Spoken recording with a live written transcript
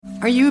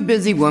Are you a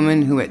busy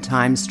woman who at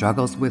times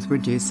struggles with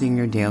reducing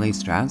your daily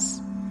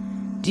stress?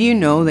 Do you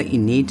know that you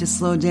need to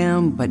slow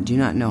down but do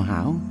not know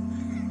how?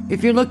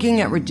 If you're looking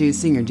at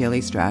reducing your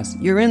daily stress,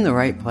 you're in the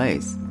right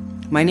place.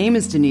 My name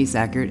is Denise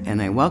Eckert,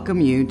 and I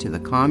welcome you to the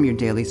Calm Your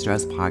Daily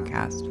Stress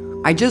podcast.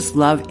 I just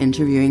love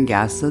interviewing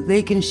guests so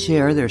they can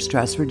share their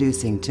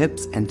stress-reducing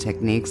tips and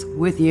techniques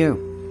with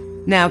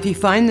you. Now, if you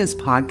find this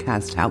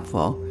podcast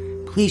helpful,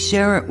 please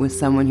share it with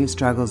someone who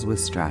struggles with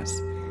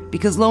stress,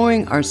 because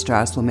lowering our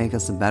stress will make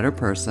us a better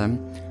person,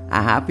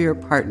 a happier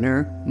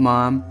partner,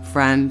 mom,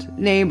 friend,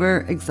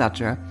 neighbor,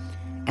 etc.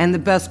 And the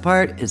best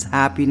part is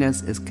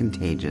happiness is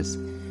contagious.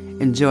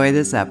 Enjoy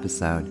this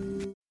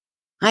episode.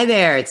 Hi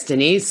there, it's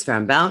Denise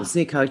from Balance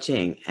Me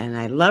Coaching, and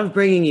I love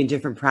bringing you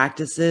different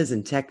practices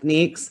and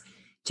techniques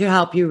to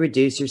help you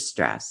reduce your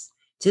stress.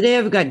 Today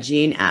I've got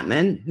Jean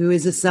Atman, who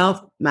is a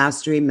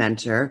self-mastery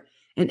mentor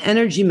and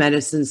energy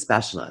medicine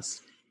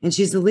specialist, and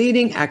she's a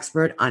leading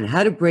expert on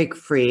how to break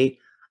free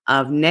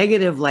of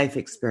negative life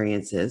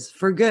experiences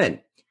for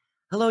good.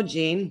 Hello,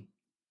 Jean.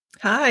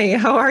 Hi,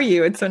 how are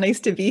you? It's so nice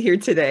to be here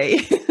today.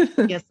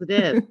 Yes, it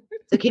is.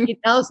 So can you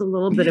tell us a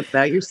little bit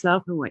about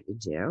yourself and what you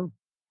do?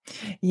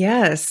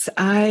 Yes,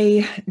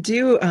 I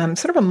do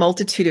sort of a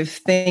multitude of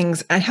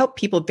things. I help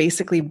people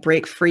basically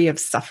break free of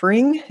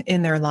suffering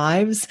in their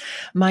lives.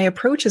 My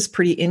approach is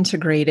pretty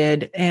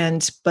integrated,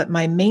 but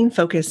my main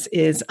focus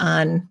is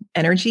on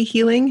energy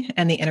healing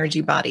and the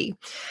energy body.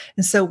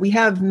 And so we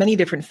have many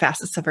different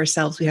facets of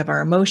ourselves. We have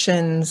our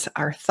emotions,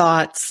 our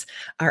thoughts,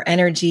 our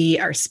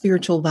energy, our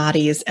spiritual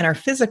bodies, and our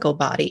physical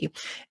body.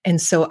 And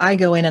so I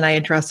go in and I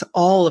address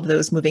all of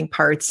those moving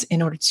parts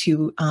in order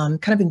to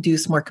kind of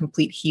induce more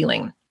complete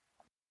healing.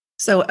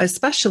 So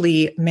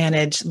especially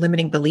manage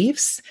limiting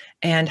beliefs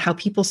and how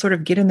people sort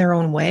of get in their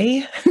own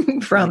way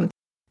from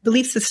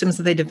belief systems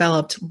that they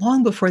developed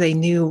long before they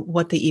knew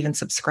what they even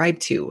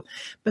subscribed to.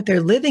 But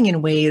they're living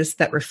in ways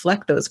that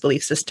reflect those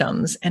belief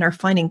systems and are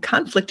finding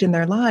conflict in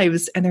their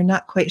lives, and they're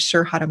not quite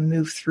sure how to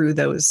move through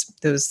those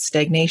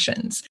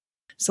stagnations.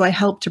 So I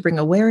help to bring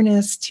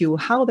awareness to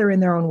how they're in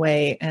their own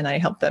way, and I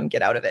help them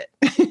get out of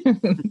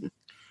it.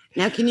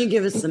 Now, can you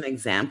give us some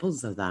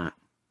examples of that?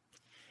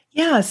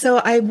 Yeah, so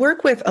I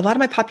work with a lot of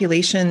my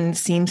population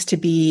seems to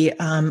be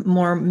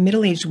more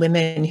middle-aged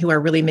women who are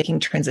really making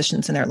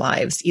transitions in their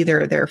lives.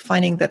 Either they're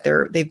finding that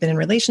they've been in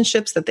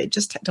relationships that they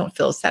just don't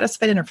feel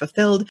satisfied in or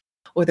fulfilled,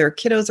 or their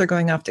kiddos are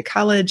going off to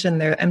college and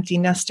they're empty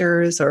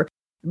nesters, or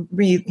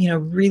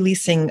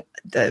releasing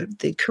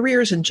the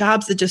careers and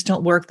jobs that just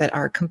don't work, that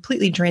are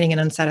completely draining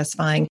and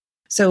unsatisfying.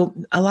 So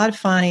I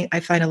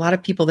find a lot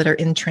of people that are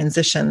in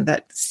transition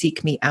that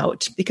seek me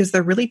out because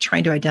they're really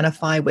trying to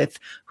identify with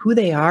who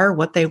they are,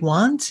 what they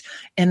want,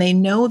 and they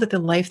know that the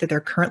life that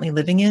they're currently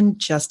living in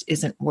just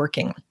isn't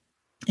working.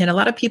 And a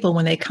lot of people,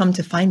 when they come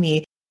to find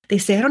me, they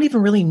say, I don't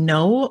even really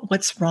know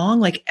what's wrong.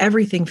 Like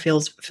everything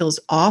feels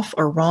off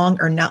or wrong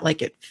or not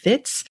like it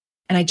fits.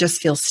 And I just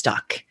feel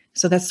stuck.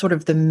 So that's sort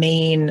of the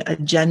main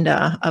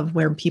agenda of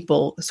where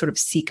people sort of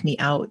seek me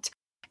out.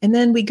 And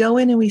then we go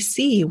in and we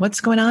see what's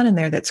going on in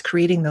there that's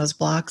creating those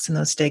blocks and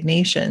those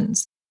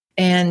stagnations.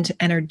 And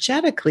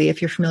energetically,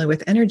 if you're familiar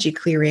with energy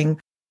clearing,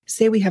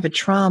 say we have a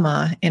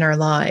trauma in our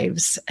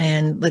lives,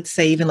 and let's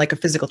say even like a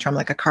physical trauma,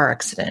 like a car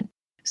accident.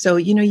 So,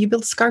 you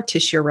build scar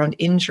tissue around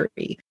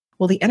injury.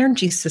 Well, the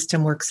energy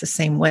system works the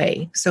same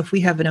way. So if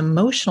we have an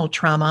emotional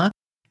trauma,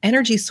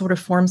 energy sort of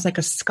forms like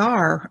a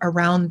scar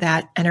around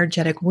that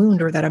energetic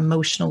wound or that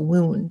emotional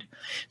wound.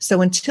 So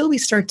until we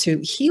start to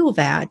heal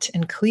that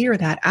and clear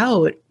that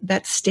out,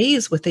 that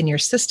stays within your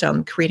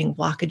system, creating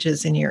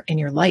blockages in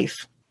your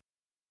life.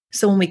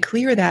 So when we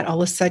clear that,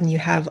 all of a sudden you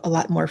have a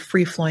lot more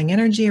free-flowing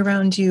energy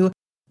around you.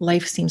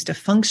 Life seems to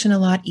function a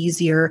lot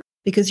easier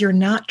because you're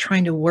not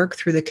trying to work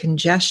through the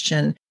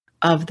congestion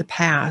of the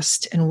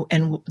past and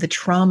the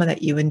trauma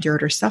that you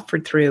endured or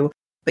suffered through.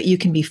 But you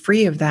can be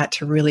free of that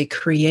to really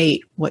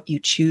create what you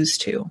choose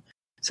to.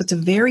 So it's a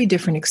very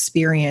different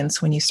experience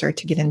when you start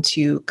to get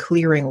into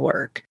clearing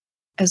work,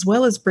 as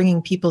well as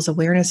bringing people's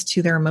awareness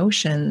to their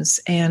emotions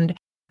and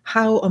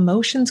how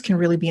emotions can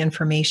really be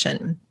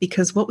information,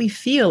 because what we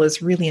feel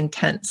is really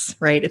intense,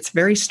 right? It's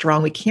very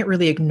strong. We can't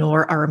really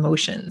ignore our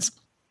emotions.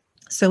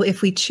 So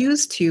if we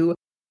choose to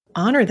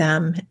honor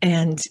them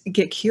and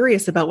get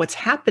curious about what's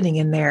happening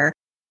in there,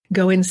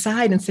 go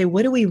inside and say,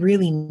 what do we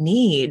really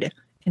need?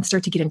 And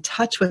start to get in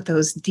touch with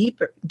those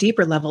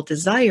deeper level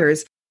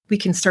desires, we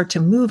can start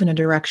to move in a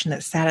direction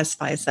that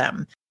satisfies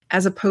them,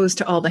 as opposed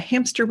to all the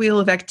hamster wheel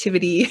of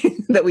activity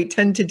that we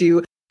tend to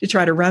do to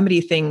try to remedy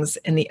things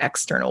in the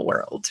external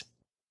world.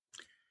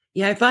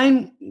 Yeah, I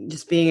find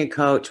just being a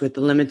coach with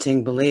the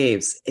limiting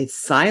beliefs, it's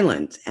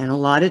silent. And a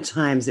lot of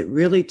times it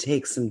really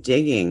takes some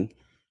digging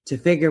to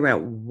figure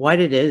out what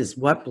it is,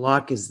 what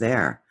block is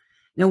there.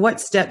 Now, what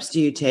steps do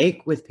you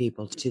take with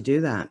people to do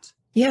that?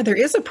 Yeah, there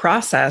is a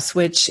process,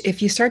 which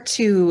if you start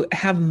to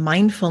have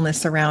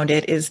mindfulness around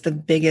it is the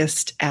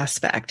biggest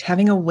aspect.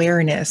 Having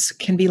awareness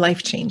can be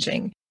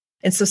life-changing.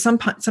 And so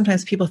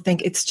sometimes people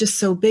think it's just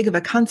so big of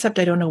a concept,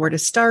 I don't know where to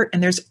start.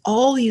 And there's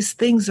all these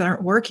things that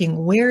aren't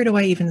working. Where do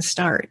I even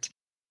start?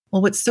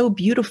 Well, what's so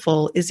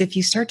beautiful is if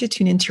you start to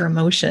tune into your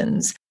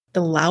emotions,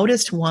 the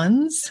loudest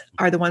ones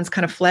are the ones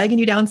kind of flagging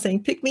you down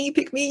saying, pick me,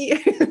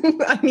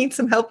 I need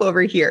some help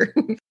over here.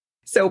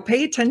 So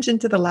pay attention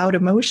to the loud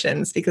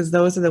emotions because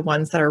those are the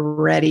ones that are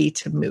ready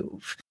to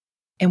move.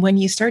 And when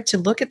you start to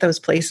look at those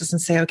places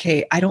and say,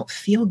 okay, I don't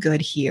feel good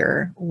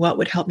here. What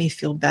would help me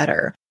feel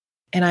better?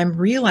 And I'm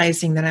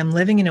realizing that I'm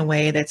living in a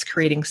way that's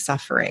creating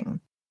suffering.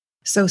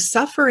 So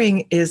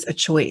suffering is a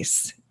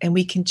choice and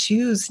we can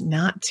choose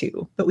not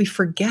to, but we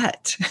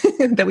forget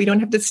that we don't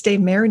have to stay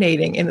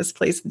marinating in this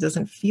place that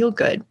doesn't feel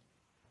good.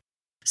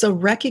 So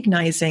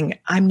recognizing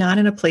I'm not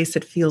in a place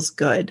that feels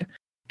good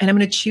and I'm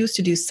going to choose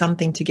to do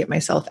something to get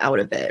myself out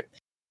of it.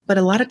 But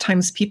a lot of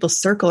times people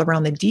circle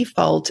around the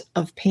default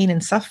of pain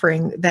and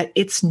suffering that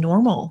it's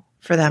normal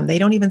for them. They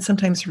don't even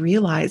sometimes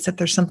realize that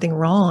there's something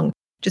wrong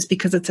just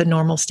because it's a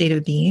normal state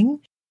of being.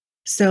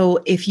 So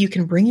if you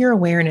can bring your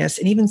awareness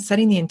and even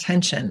setting the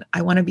intention,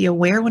 I want to be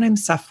aware when I'm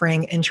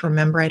suffering and to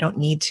remember I don't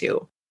need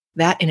to.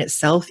 That in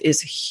itself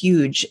is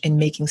huge in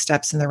making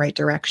steps in the right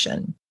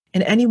direction.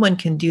 And anyone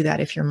can do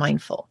that if you're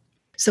mindful.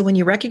 So when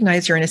you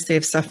recognize you're in a state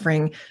of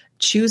suffering,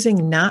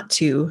 choosing not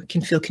to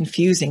can feel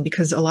confusing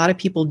because a lot of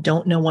people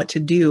don't know what to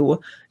do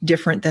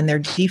different than their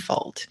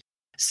default.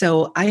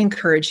 So I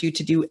encourage you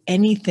to do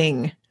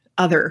anything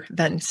other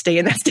than stay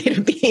in that state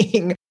of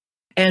being.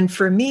 And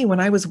for me, when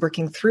I was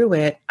working through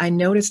it, I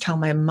noticed how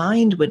my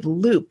mind would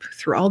loop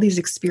through all these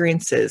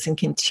experiences and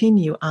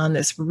continue on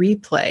this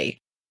replay.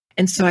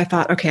 And so I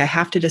thought, okay, I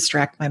have to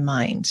distract my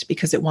mind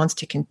because it wants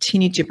to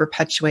continue to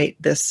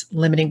perpetuate this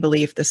limiting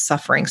belief, this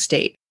suffering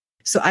state.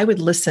 So I would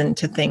listen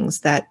to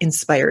things that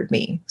inspired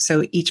me.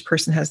 So each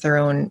person has their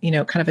own,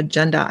 kind of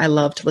agenda. I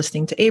loved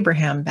listening to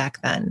Abraham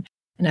back then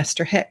and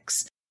Esther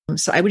Hicks.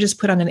 So I would just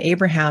put on an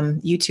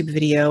Abraham YouTube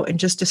video and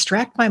just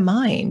distract my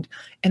mind.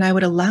 And I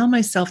would allow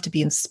myself to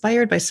be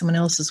inspired by someone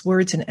else's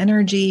words and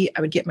energy.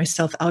 I would get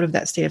myself out of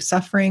that state of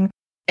suffering.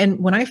 And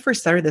when I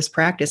first started this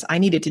practice, I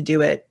needed to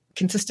do it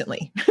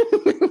consistently.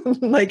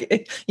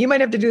 You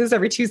might have to do this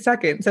every 2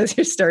 seconds as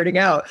you're starting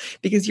out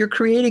because you're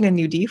creating a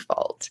new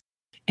default.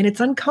 And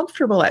it's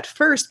uncomfortable at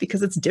first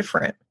because it's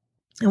different.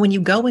 And when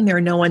you go in there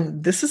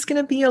knowing this is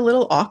going to be a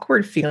little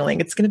awkward feeling,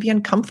 it's going to be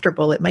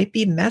uncomfortable, it might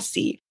be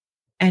messy.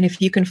 And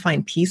if you can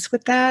find peace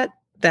with that,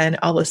 then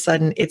all of a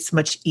sudden it's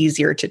much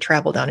easier to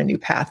travel down a new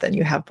path than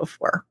you have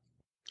before.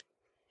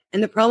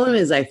 And the problem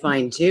is, I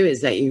find too,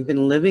 is that you've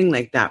been living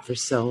like that for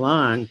so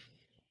long.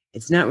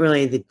 It's not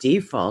really the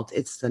default,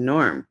 it's the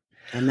norm.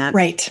 And that's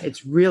right.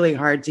 It's really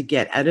hard to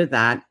get out of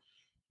that.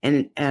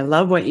 And I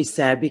love what you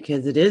said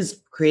because it is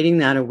creating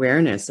that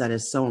awareness that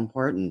is so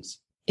important.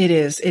 It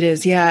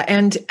is. Yeah.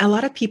 And a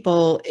lot of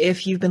people,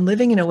 if you've been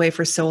living in a way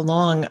for so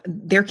long,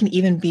 there can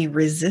even be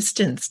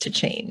resistance to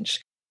change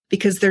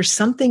because there's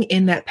something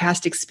in that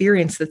past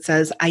experience that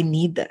says, I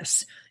need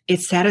this.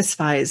 It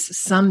satisfies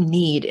some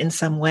need in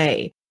some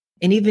way.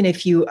 And even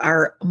if you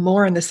are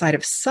more on the side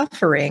of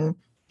suffering,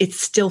 it's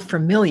still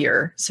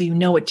familiar. So you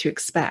know what to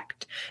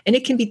expect. And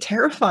it can be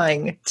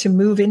terrifying to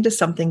move into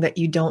something that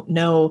you don't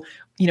know,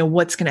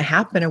 what's going to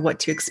happen or what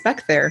to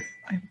expect there.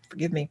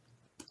 Forgive me.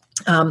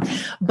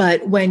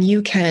 But when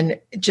you can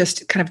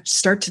just kind of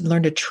start to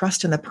learn to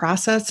trust in the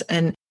process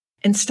and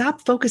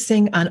stop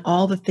focusing on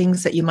all the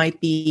things that you might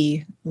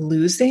be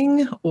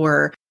losing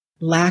or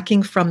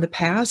lacking from the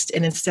past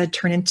and instead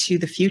turn into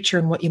the future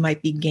and what you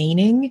might be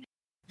gaining,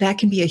 that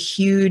can be a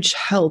huge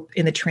help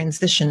in the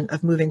transition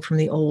of moving from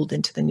the old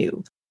into the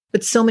new.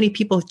 But so many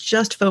people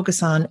just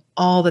focus on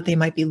all that they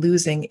might be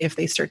losing if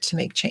they start to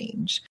make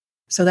change.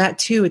 So that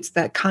too, it's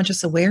that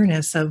conscious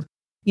awareness of,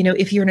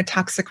 if you're in a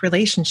toxic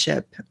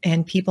relationship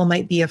and people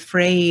might be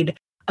afraid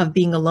of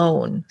being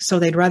alone. So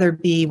they'd rather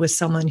be with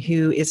someone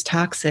who is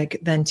toxic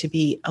than to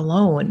be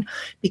alone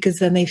because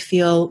then they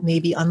feel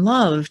maybe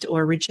unloved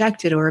or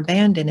rejected or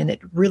abandoned. And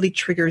it really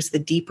triggers the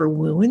deeper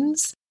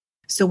wounds.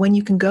 So when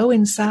you can go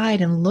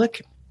inside and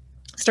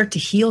start to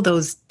heal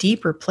those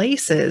deeper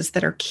places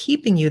that are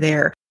keeping you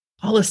there,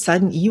 all of a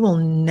sudden you will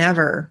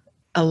never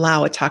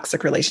allow a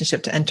toxic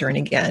relationship to enter in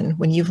again.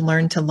 When you've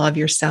learned to love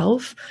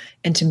yourself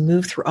and to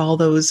move through all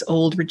those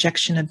old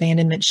rejection,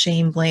 abandonment,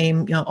 shame,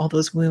 blame, all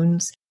those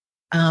wounds,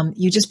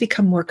 you just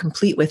become more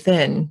complete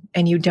within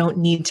and you don't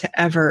need to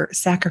ever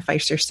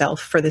sacrifice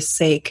yourself for the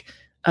sake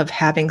of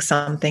having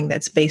something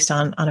that's based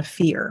on a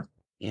fear.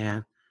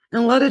 Yeah.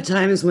 And a lot of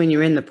times when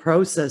you're in the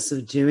process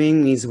of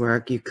doing these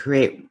work, you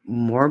create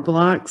more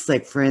blocks.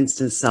 Like, for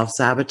instance,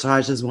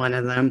 self-sabotage is one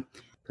of them.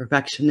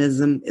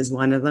 Perfectionism is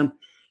one of them.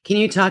 Can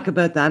you talk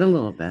about that a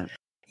little bit?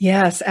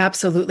 Yes,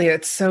 absolutely.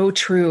 It's so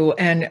true.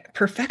 And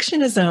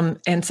perfectionism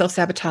and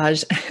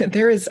self-sabotage,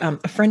 there is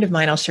a friend of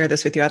mine, I'll share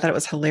this with you. I thought it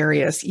was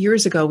hilarious.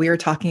 Years ago, we were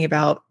talking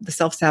about the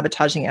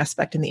self-sabotaging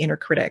aspect and the inner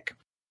critic.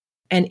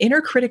 And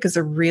inner critic is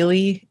a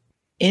really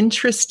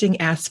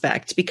interesting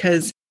aspect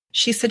because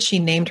she said she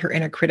named her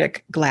inner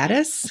critic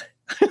Gladys,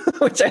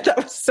 which I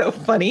thought was so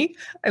funny.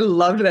 I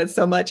loved that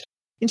so much.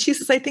 And she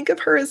says, I think of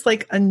her as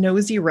like a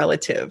nosy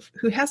relative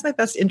who has my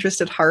best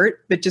interest at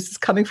heart, but just is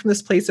coming from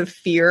this place of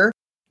fear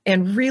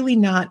and really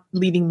not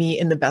leading me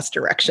in the best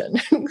direction.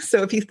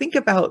 So if you think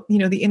about,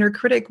 the inner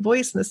critic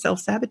voice and the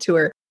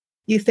self-saboteur,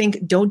 you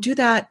think, don't do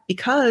that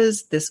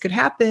because this could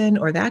happen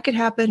or that could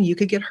happen. You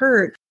could get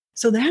hurt.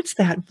 So that's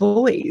that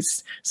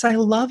voice. So I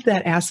love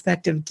that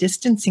aspect of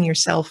distancing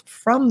yourself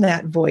from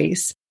that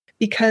voice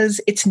because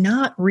it's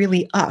not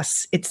really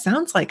us. It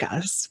sounds like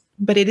us,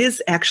 but it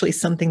is actually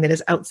something that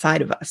is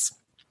outside of us.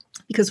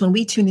 Because when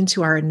we tune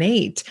into our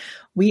innate,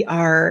 we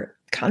are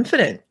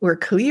confident, we're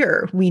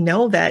clear. We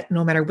know that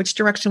no matter which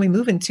direction we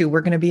move into,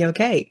 we're going to be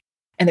okay.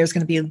 And there's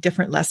going to be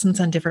different lessons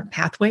on different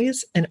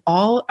pathways, and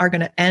all are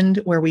going to end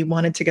where we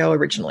wanted to go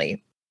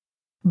originally.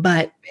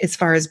 But as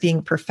far as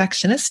being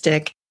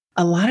perfectionistic,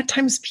 a lot of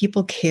times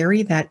people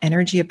carry that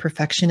energy of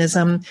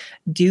perfectionism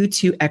due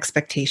to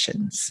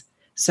expectations.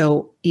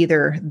 So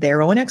either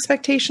their own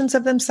expectations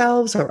of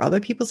themselves or other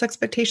people's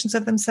expectations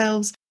of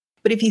themselves.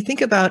 But if you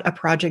think about a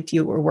project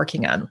you were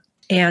working on,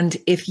 and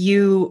if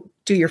you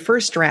do your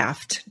first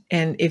draft,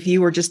 and if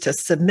you were just to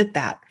submit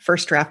that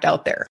first draft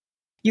out there,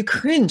 you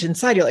cringe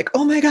inside. You're like,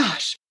 oh my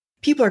gosh,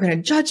 people are going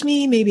to judge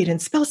me. Maybe I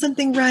didn't spell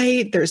something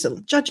right. There's a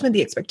judgment,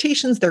 the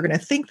expectations, they're going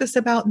to think this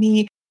about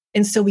me.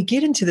 And so we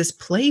get into this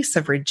place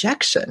of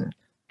rejection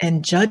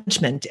and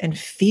judgment and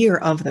fear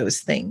of those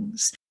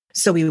things.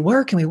 So we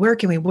work and we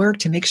work and we work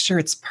to make sure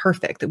it's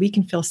perfect, that we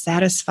can feel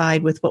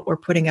satisfied with what we're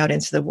putting out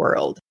into the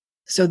world.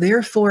 So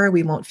therefore,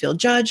 we won't feel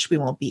judged. We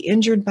won't be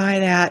injured by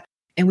that.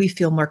 And we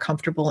feel more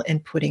comfortable in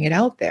putting it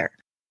out there.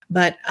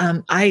 But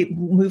I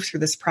moved through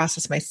this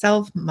process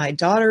myself. My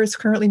daughter is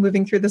currently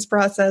moving through this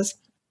process.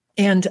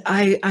 And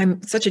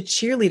I'm such a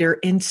cheerleader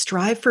in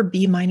strive for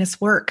B-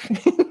 work.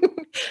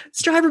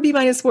 Strive for B-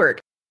 work.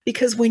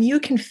 Because when you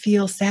can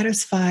feel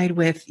satisfied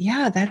with,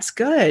 yeah, that's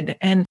good.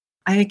 And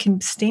I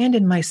can stand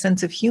in my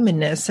sense of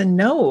humanness and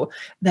know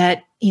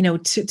that,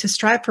 to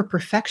strive for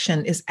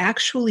perfection is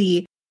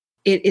actually,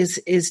 it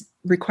is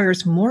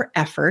requires more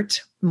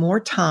effort, more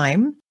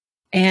time.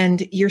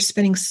 And you're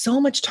spending so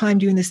much time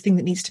doing this thing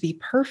that needs to be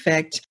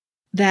perfect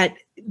that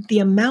the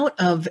amount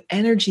of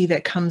energy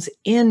that comes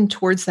in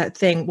towards that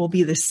thing will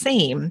be the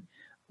same,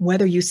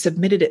 whether you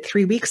submitted it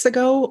 3 weeks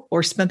ago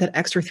or spent that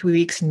extra 3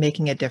 weeks in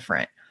making it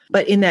different.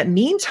 But in that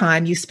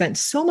meantime, you spent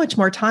so much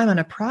more time on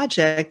a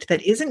project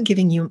that isn't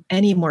giving you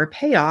any more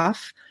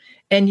payoff,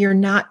 and you're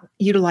not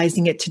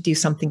utilizing it to do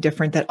something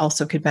different that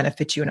also could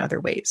benefit you in other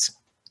ways.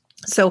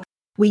 So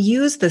we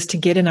use this to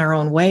get in our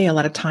own way a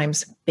lot of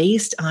times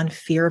based on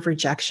fear of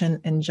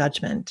rejection and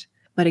judgment.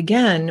 But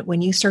again,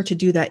 when you start to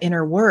do that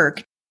inner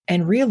work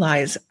and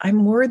realize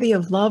I'm worthy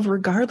of love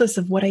regardless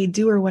of what I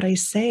do or what I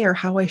say or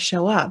how I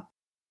show up,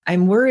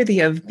 I'm worthy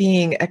of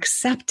being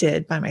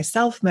accepted by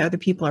myself, by other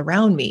people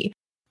around me.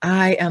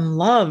 I am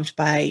loved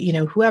by,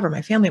 whoever,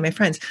 my family, my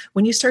friends.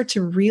 When you start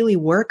to really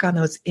work on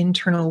those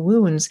internal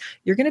wounds,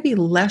 you're going to be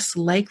less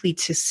likely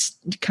to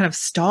kind of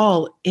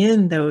stall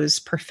in those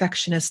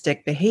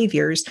perfectionistic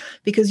behaviors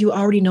because you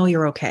already know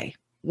you're okay.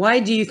 Why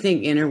do you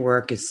think inner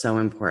work is so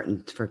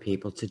important for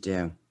people to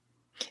do?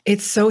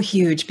 It's so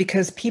huge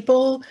because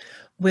people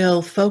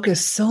will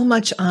focus so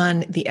much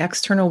on the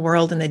external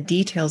world and the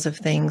details of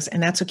things,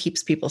 and that's what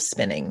keeps people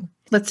spinning.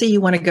 Let's say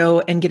you want to go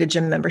and get a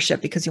gym membership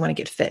because you want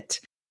to get fit.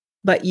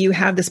 But you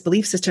have this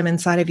belief system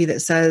inside of you that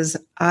says,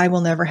 I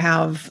will never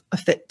have a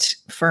fit,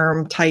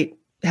 firm, tight,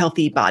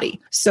 healthy body.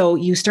 So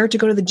you start to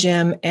go to the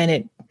gym and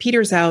it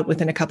peters out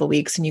within a couple of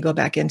weeks and you go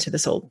back into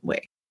this old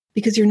way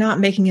because you're not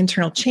making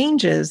internal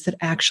changes that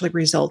actually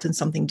result in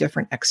something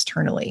different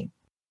externally.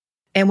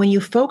 And when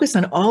you focus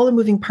on all the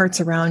moving parts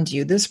around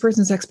you, this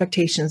person's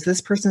expectations,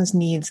 this person's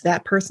needs,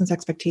 that person's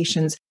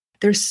expectations,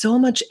 there's so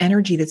much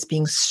energy that's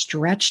being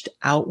stretched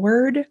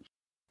outward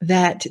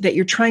that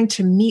you're trying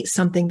to meet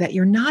something that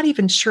you're not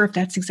even sure if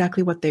that's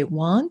exactly what they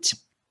want,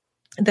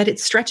 that it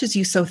stretches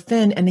you so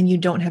thin and then you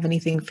don't have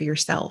anything for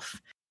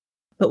yourself.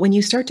 But when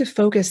you start to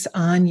focus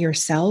on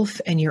yourself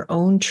and your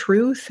own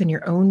truth and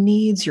your own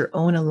needs, your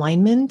own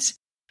alignment,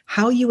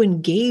 how you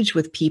engage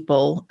with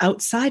people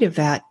outside of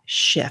that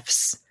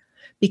shifts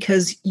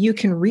because you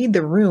can read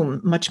the room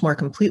much more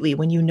completely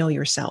when you know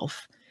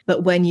yourself.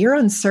 But when you're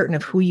uncertain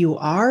of who you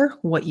are,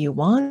 what you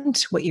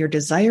want, what you're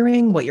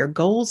desiring, what your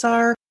goals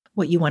are,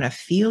 what you want to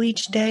feel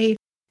each day.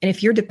 And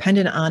if you're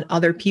dependent on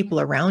other people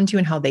around you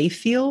and how they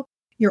feel,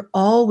 you're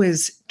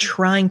always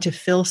trying to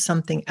fill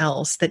something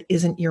else that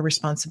isn't your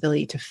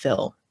responsibility to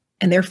fill.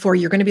 And therefore,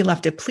 you're going to be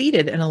left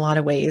depleted in a lot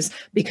of ways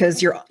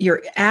because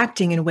you're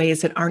acting in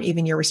ways that aren't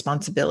even your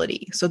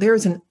responsibility. So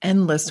there's an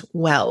endless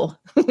well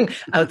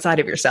outside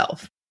of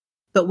yourself.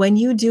 But when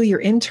you do your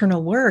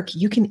internal work,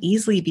 you can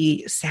easily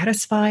be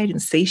satisfied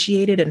and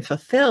satiated and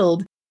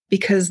fulfilled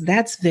because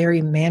that's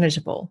very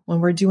manageable. When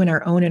we're doing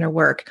our own inner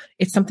work,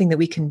 it's something that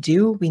we can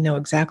do. We know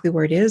exactly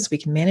where it is. We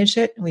can manage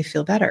it and we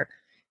feel better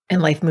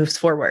and life moves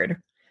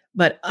forward.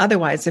 But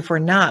otherwise, if we're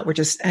not, we're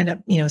just end up,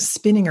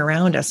 spinning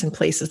around us in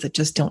places that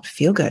just don't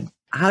feel good.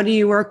 How do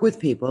you work with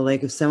people?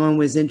 Like if someone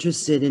was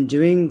interested in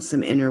doing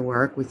some inner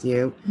work with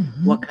you,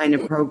 what kind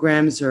of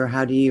programs or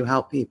how do you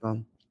help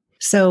people?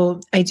 So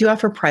I do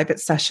offer private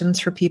sessions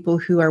for people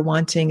who are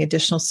wanting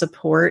additional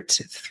support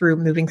through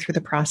moving through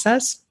the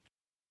process.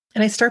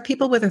 And I start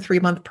people with a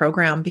 3-month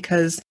program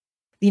because,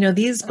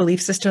 these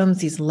belief systems,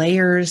 these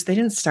layers, they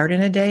didn't start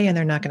in a day and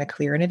they're not going to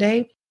clear in a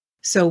day.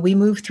 So we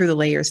move through the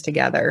layers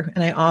together,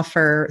 and I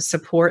offer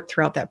support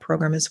throughout that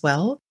program as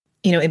well,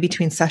 in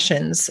between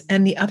sessions.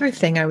 And the other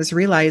thing I was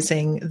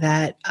realizing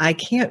that I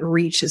can't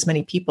reach as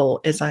many people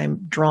as I'm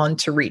drawn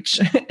to reach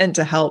and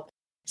to help.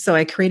 So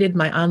I created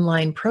my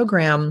online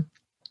program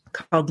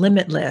called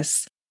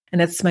Limitless,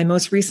 and it's my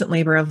most recent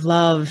labor of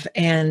love.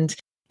 And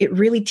it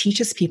really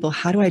teaches people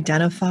how to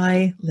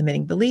identify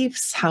limiting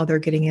beliefs, how they're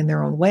getting in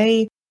their own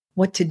way,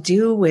 what to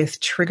do with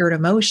triggered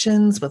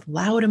emotions, with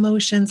loud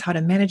emotions, how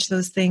to manage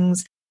those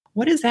things.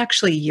 What is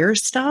actually your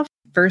stuff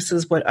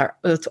versus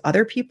what's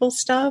other people's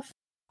stuff?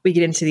 We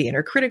get into the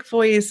inner critic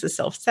voice, the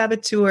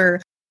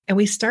self-saboteur, and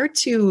we start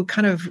to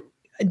kind of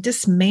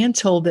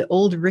dismantle the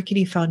old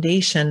rickety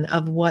foundation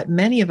of what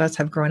many of us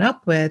have grown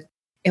up with,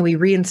 and we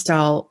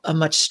reinstall a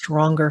much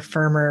stronger,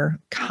 firmer,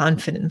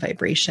 confident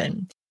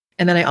vibration.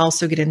 And then I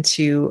also get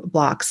into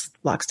blocks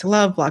to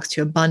love, blocks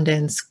to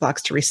abundance,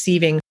 blocks to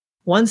receiving.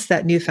 Once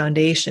that new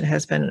foundation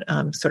has been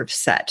sort of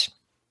set,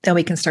 then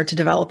we can start to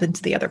develop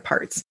into the other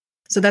parts.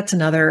 So that's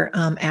another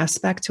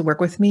aspect to work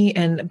with me.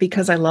 And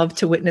because I love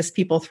to witness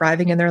people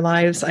thriving in their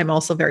lives, I'm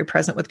also very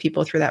present with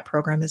people through that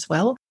program as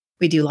well.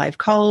 We do live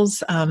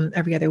calls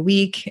every other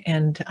week,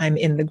 and I'm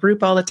in the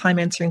group all the time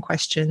answering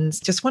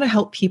questions. Just want to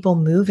help people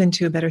move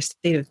into a better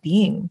state of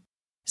being.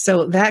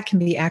 So that can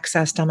be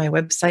accessed on my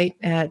website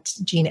at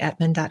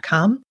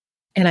jeanatman.com.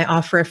 And I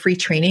offer a free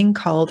training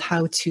called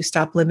How to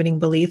Stop Limiting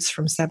Beliefs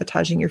from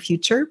Sabotaging Your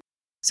Future.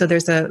 So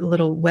there's a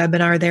little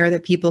webinar there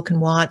that people can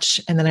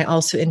watch. And then I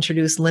also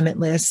introduce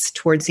Limitless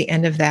towards the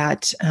end of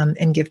that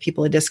and give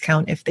people a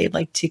discount if they'd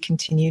like to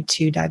continue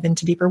to dive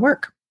into deeper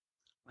work.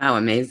 Wow,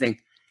 amazing.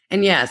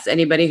 And yes,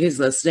 anybody who's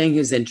listening,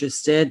 who's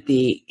interested,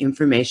 the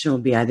information will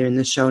be either in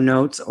the show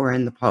notes or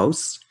in the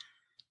post.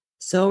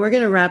 So we're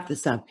going to wrap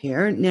this up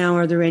here. Now,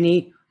 are there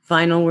any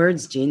final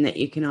words, Jean, that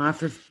you can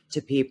offer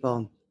to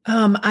people?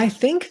 I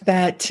think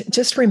that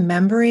just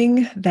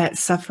remembering that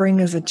suffering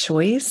is a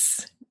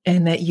choice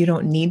and that you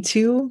don't need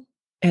to.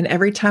 And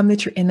every time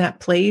that you're in that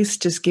place,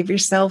 just give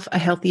yourself a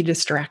healthy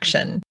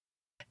distraction.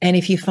 And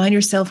if you find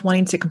yourself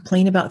wanting to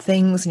complain about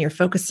things and you're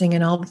focusing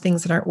on all the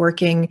things that aren't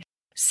working,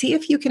 see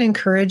if you can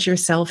encourage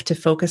yourself to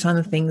focus on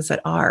the things that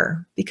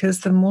are.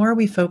 Because the more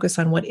we focus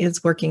on what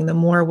is working, the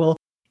more we'll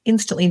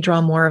instantly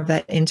draw more of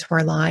that into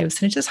our lives.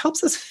 And it just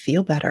helps us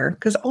feel better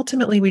because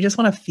ultimately we just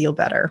want to feel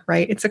better,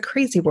 right? It's a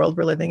crazy world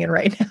we're living in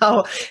right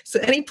now. So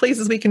any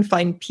places we can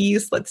find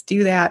peace, let's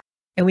do that.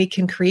 And we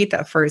can create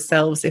that for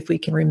ourselves if we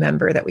can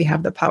remember that we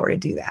have the power to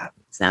do that.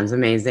 Sounds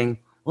amazing.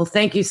 Well,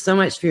 thank you so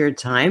much for your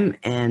time.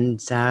 And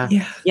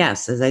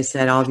yes, as I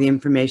said, all the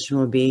information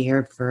will be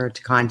here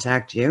to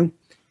contact you.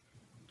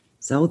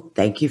 So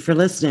thank you for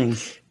listening.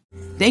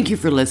 Thank you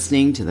for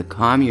listening to the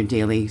Calm Your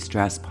Daily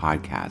Stress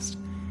podcast.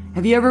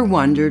 Have you ever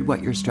wondered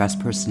what your stress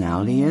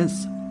personality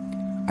is?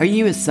 Are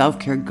you a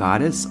self-care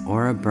goddess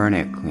or a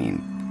burnout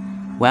queen?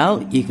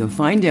 Well, you can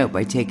find out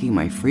by taking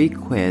my free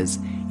quiz.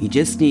 You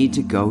just need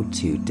to go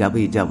to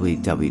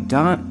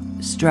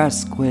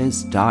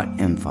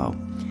www.stressquiz.info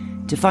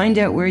to find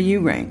out where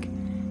you rank.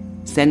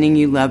 Sending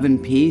you love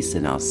and peace,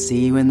 and I'll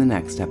see you in the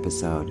next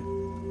episode.